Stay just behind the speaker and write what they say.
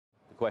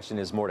Question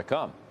is more to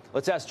come.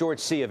 Let's ask George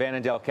Seay of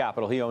Annandale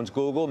Capital. He owns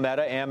Google,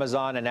 Meta,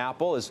 Amazon, and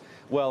Apple, as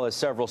well as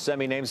several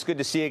semi-names. Good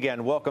to see you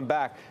again. Welcome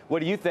back.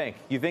 What do you think?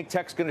 You think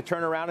tech's going to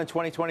turn around in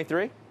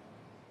 2023?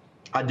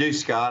 I do,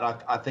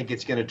 Scott. I think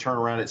it's going to turn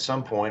around at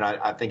some point.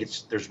 I think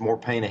there's more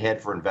pain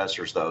ahead for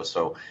investors, though.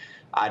 So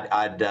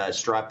I'd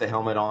strap the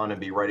helmet on and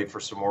be ready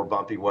for some more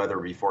bumpy weather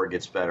before it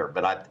gets better.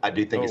 But I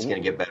do think it's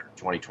going to get better in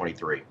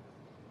 2023.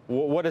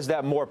 What does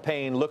that more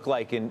pain look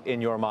like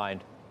in your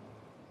mind?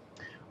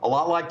 A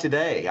lot like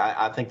today.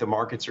 I think the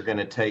markets are going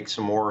to take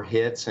some more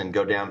hits and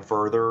go down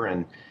further,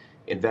 and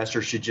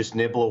investors should just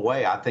nibble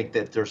away. I think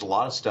that there's a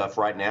lot of stuff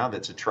right now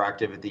that's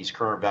attractive at these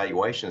current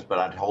valuations, but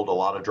I'd hold a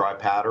lot of dry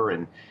powder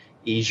and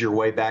ease your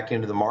way back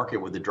into the market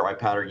with the dry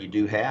powder you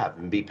do have,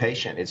 and be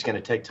patient. It's going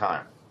to take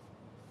time.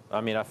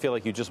 I mean, I feel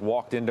like you just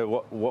walked into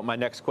what my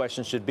next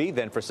question should be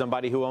then. For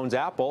somebody who owns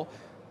Apple,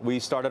 we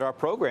started our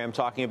program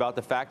talking about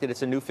the fact that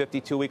it's a new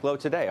 52-week low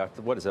today.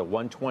 What is it,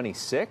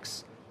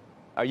 126?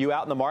 Are you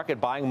out in the market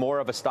buying more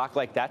of a stock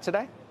like that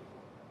today?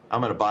 I'm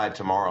going to buy it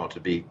tomorrow, to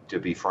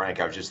be frank.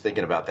 I was just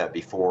thinking about that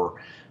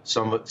before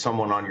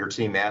someone on your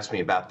team asked me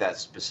about that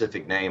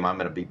specific name. I'm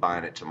going to be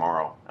buying it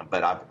tomorrow.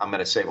 But I'm going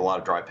to save a lot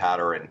of dry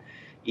powder and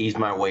ease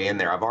my way in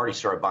there. I've already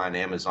started buying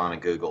Amazon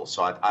and Google.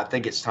 So I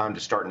think it's time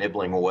to start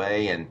nibbling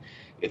away. And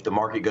if the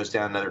market goes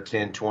down another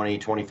 10, 20,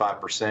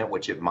 25%,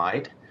 which it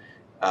might,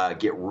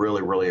 get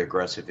really, really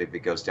aggressive if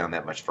it goes down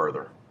that much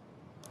further.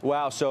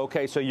 Wow. So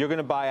you're going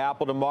to buy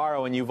Apple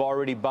tomorrow, and you've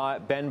already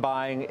been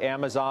buying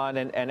Amazon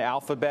and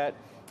Alphabet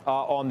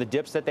on the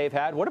dips that they've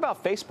had. What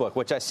about Facebook,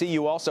 which I see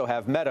you also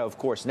have? Meta, of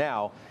course,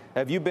 now.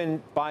 Have you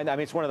been buying? I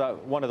mean, it's one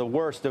of the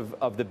worst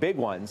of the big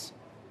ones.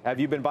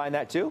 Have you been buying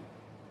that too?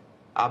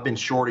 I've been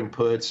shorting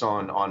puts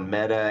on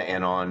Meta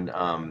and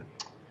on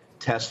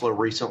Tesla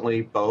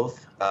recently,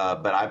 both.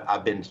 But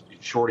I've been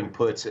shorting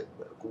puts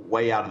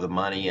way out of the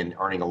money and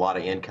earning a lot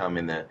of income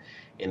in the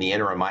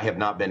interim. I have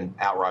not been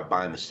outright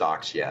buying the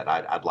stocks yet.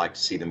 I'd like to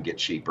see them get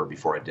cheaper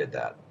before I did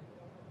that.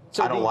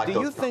 So I don't like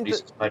those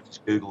companies as much as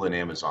Google and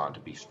Amazon, to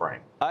be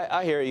frank.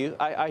 I hear you.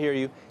 I hear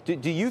you.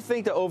 Do you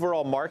think the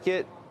overall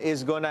market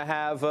is going to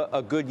have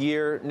a good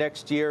year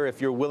next year if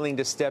you're willing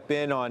to step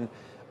in on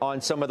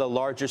some of the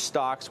larger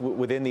stocks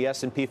within the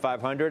S&P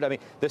 500? I mean,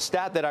 the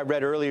stat that I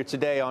read earlier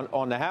today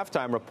on the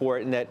halftime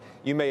report, and that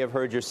you may have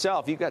heard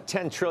yourself, you've got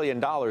 $10 trillion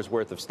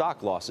worth of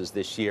stock losses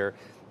this year.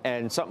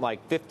 And something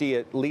like 50%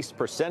 at least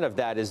of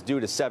that is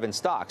due to 7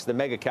 stocks, the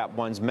mega cap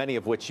ones, many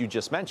of which you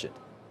just mentioned.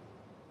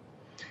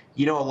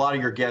 You know, a lot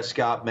of your guests,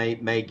 Scott,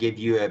 may give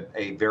you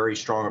a very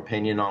strong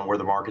opinion on where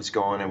the market's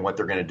going and what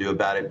they're going to do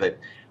about it. But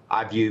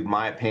I view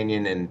my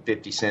opinion, and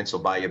 50 cents will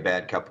buy you a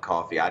bad cup of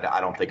coffee.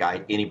 I don't think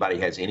anybody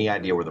has any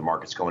idea where the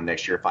market's going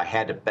next year. If I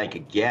had to make a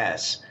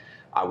guess,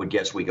 I would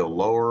guess we go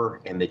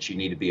lower, and that you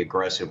need to be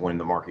aggressive when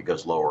the market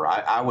goes lower.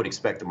 I would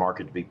expect the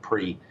market to be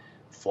pretty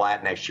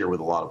flat next year with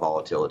a lot of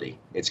volatility.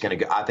 It's going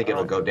to go. I think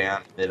it'll go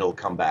down, and it'll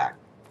come back.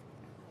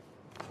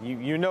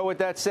 You know what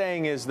that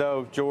saying is,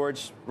 though,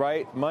 George,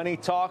 right? Money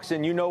talks,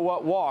 and you know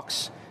what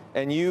walks.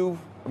 And you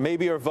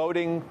maybe are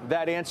voting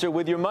that answer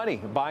with your money,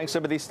 buying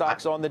some of these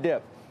stocks on the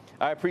dip.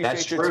 I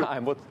appreciate your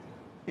time.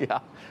 Yeah,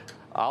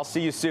 I'll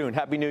see you soon.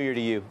 Happy New Year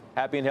to you.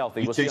 Happy and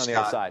healthy. We'll see you on the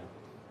other side.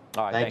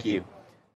 All right, thank you.